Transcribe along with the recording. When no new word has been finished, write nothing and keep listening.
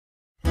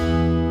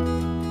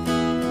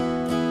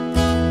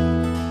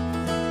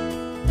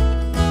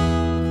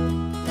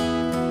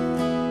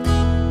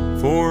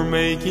for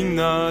making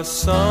the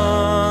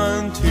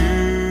sun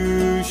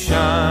to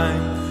shine,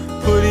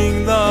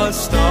 putting the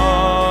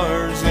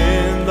stars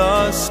in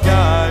the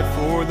sky,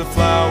 for the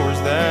flowers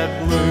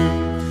that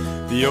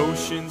bloom, the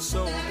ocean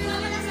so. Thank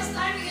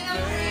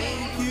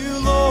you,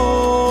 Lord,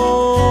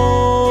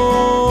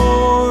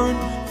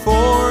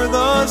 for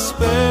the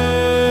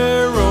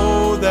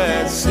sparrow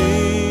that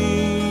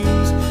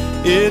sings.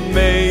 It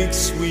makes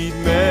sweet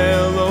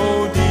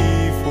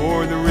melody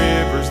for the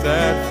rivers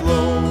that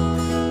flow,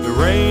 the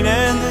rain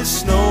and the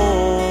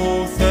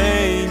snow.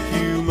 Thank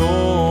you,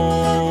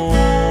 Lord.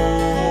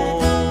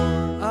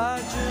 I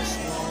just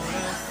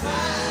wanna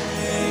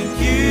thank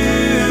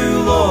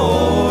you,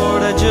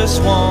 Lord. I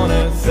just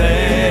wanna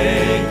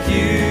thank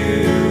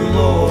you,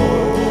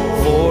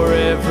 Lord, for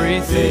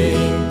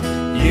everything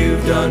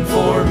you've done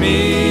for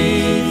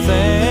me.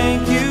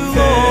 Thank you,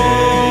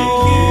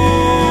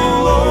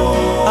 Lord.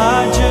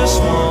 I just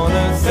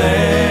wanna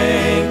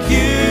thank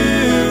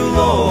you,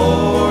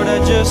 Lord. I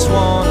just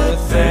wanna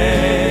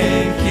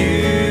thank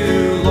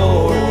you,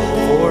 Lord,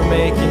 for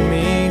making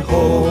me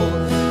whole,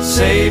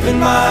 saving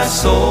my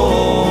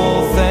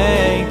soul.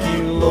 Thank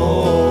you,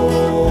 Lord,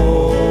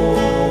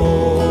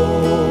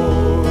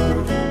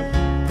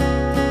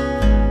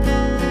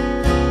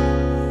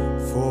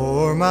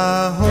 for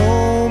my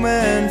home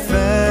and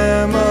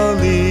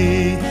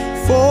family,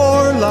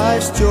 for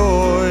life's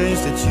joys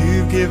that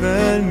you've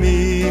given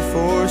me,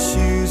 for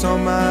shoes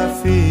on my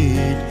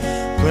feet,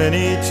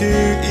 plenty to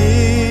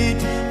eat.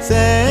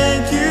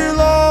 Thank you,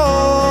 Lord,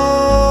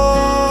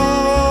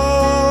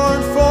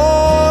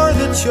 for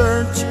the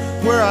church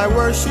where I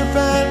worship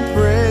and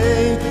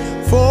pray,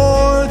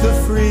 for the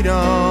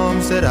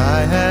freedoms that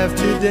I have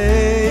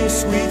today.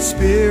 Sweet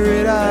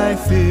Spirit, I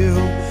feel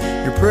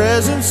your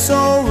presence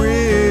so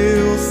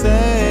real.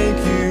 Thank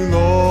you,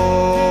 Lord,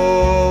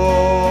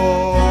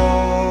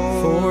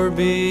 for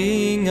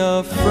being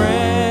a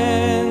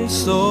friend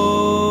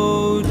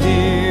so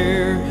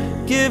dear,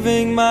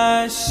 giving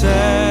my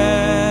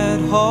sad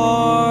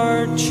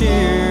heart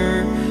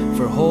cheer,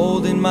 for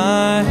holding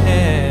my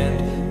hand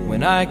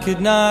when I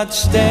could not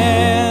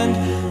stand.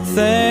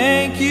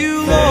 Thank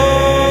you, Lord,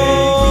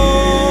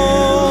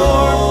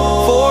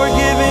 for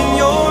giving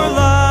your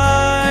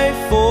life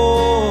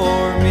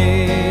for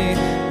me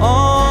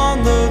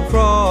on the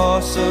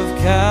cross of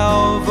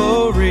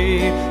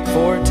Calvary,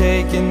 for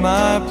taking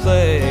my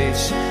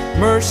place,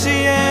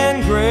 mercy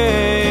and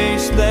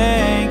grace.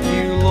 Thank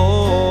you,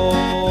 Lord.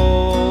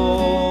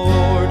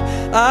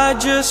 I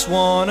just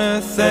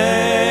wanna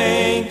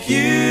thank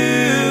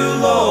you,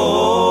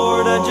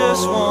 Lord. I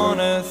just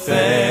wanna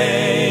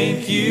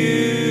thank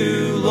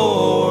you,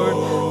 Lord,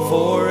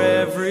 for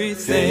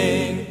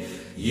everything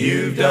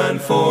you've done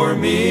for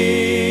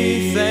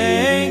me.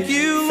 Thank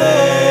you,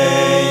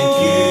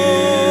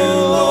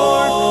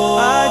 Lord.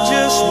 I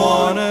just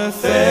wanna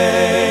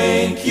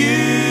thank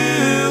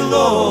you,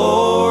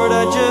 Lord.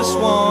 I just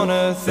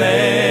wanna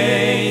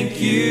thank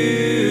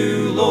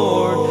you,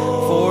 Lord,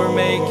 for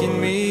making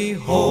me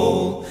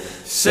whole,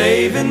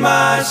 saving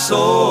my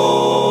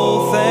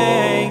soul.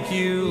 Thank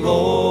you, Lord.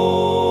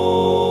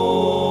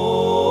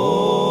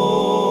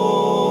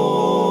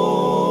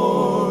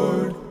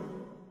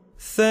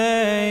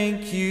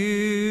 Thank you.